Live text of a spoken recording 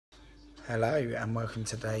Hello and welcome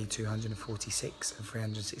to day 246 of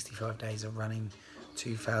 365 days of running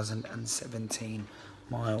 2017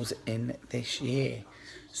 miles in this year.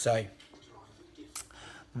 So,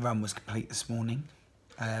 the run was complete this morning.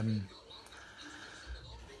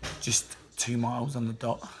 Just 2 miles on the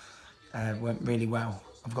dot. Went really well.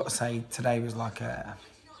 I've got to say today was like a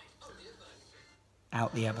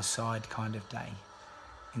out the other side kind of day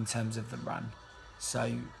in terms of the run.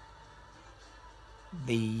 So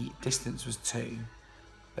the distance was 2,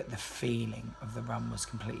 but the feeling of the run was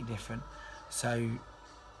completely different. So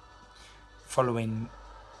following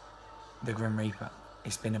the Grim Reaper,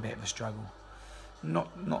 it's been a bit of a struggle. Not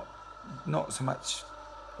so much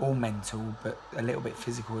all mental, but a little bit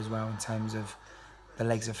physical as well, in terms of the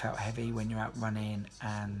legs have felt heavy when you're out running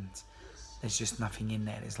and there's just nothing in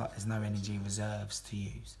there. There's no energy reserves to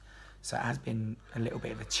use. So it has been a little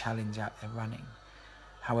bit of a challenge out there running.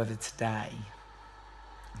 However, today,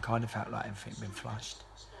 I kind of felt like everything had been flushed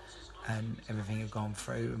and everything had gone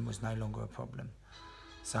through and was no longer a problem.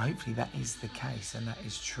 So hopefully that is the case and that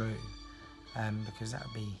is true, because that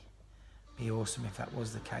would be awesome if that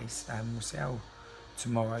was the case. We'll see how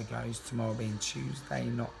tomorrow goes. Tomorrow being Tuesday,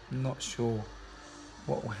 not sure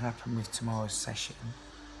what will happen with tomorrow's session,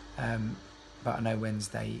 but I know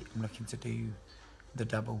Wednesday I'm looking to do the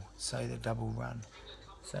double, so the double run,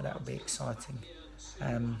 so that will be exciting.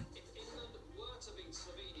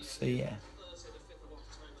 So yeah,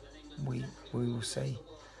 we will see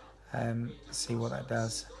what that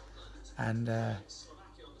does, and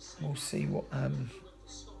we'll see what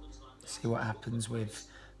happens with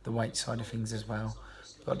the weight side of things as well.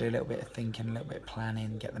 Got to do a little bit of thinking, a little bit of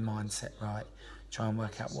planning, get the mindset right, try and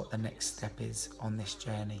work out what the next step is on this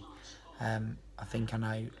journey. I think I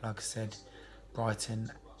know, like I said,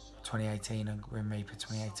 Brighton 2018 and Grim Reaper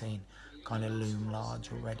 2018 kind of loom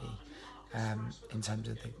large already, in terms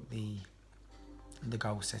of the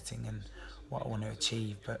goal setting and what I want to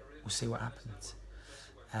achieve, but we'll see what happens.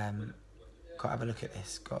 Got to have a look at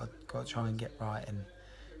this, got to try and get right and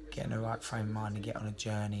get in the right frame of mind and get on a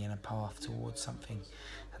journey and a path towards something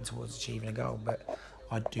and towards achieving a goal. But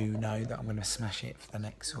I do know that I'm going to smash it for the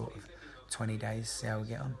next sort of 20 days, see how we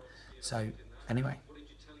get on. So anyway,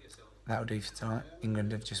 that'll do for tonight.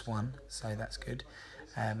 England have just won, so that's good.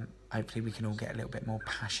 Hopefully we can all get a little bit more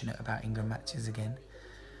passionate about England matches again,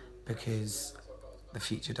 because the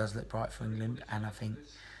future does look bright for England. And I think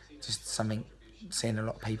just something, seeing a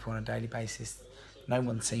lot of people on a daily basis, no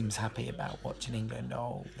one seems happy about watching England.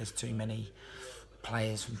 Oh, there's too many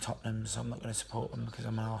players from Tottenham, so I'm not going to support them because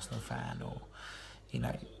I'm an Arsenal fan, or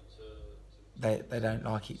they don't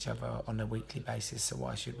like each other on a weekly basis, so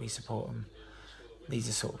why should we support them? These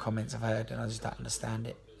are sort of comments I've heard and I just don't understand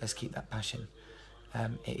it. Let's keep that passion.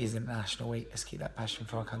 It is International Week. Let's keep that passion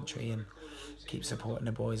for our country and keep supporting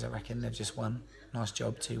the boys. I reckon they've just won. Nice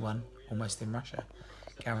job, 2-1, almost in Russia.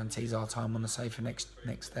 Guarantees our time on the sofa next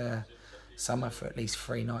summer for at least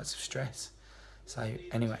 3 nights of stress. So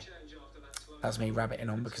anyway, that's me rabbiting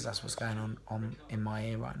on because that's what's going on in my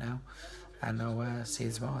ear right now. And I'll see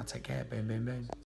you tomorrow. Take care. Boom, boom, boom.